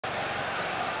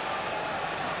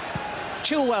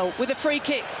Chilwell with a free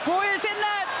kick. Broja's in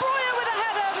there. Broja with a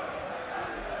header.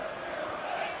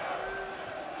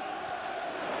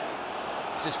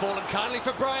 This has fallen kindly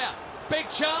for Broja. Big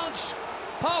chance.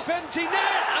 Half empty net.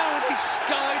 Oh, he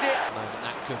skied it. Moment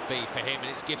that could be for him, and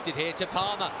it's gifted here to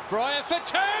Palmer. Broja for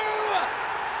two.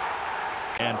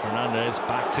 And Fernandez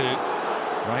back to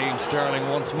Raheem Sterling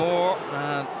once more.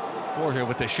 And Borja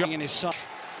with the shot in his side.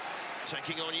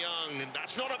 Taking on Young, and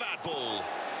that's not a bad ball.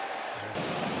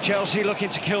 Chelsea looking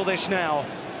to kill this now.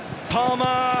 Palmer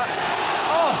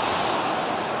off.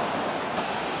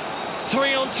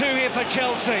 3-on-2 here for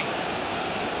Chelsea.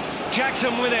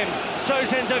 Jackson with him. So's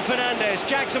Enzo Fernandez.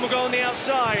 Jackson will go on the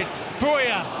outside.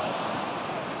 Broja.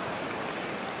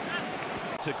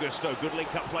 To Gusto, good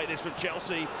link-up play this from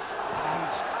Chelsea.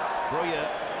 And Broja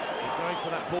going for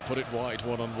that ball. Put it wide,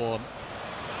 one-on-one.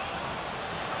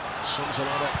 Sums a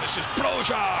lot up. This is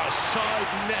Broja, side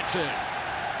netted.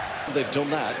 They've done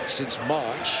that since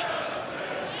March.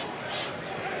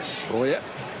 Broja.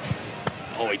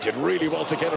 Oh, he did really well to get it.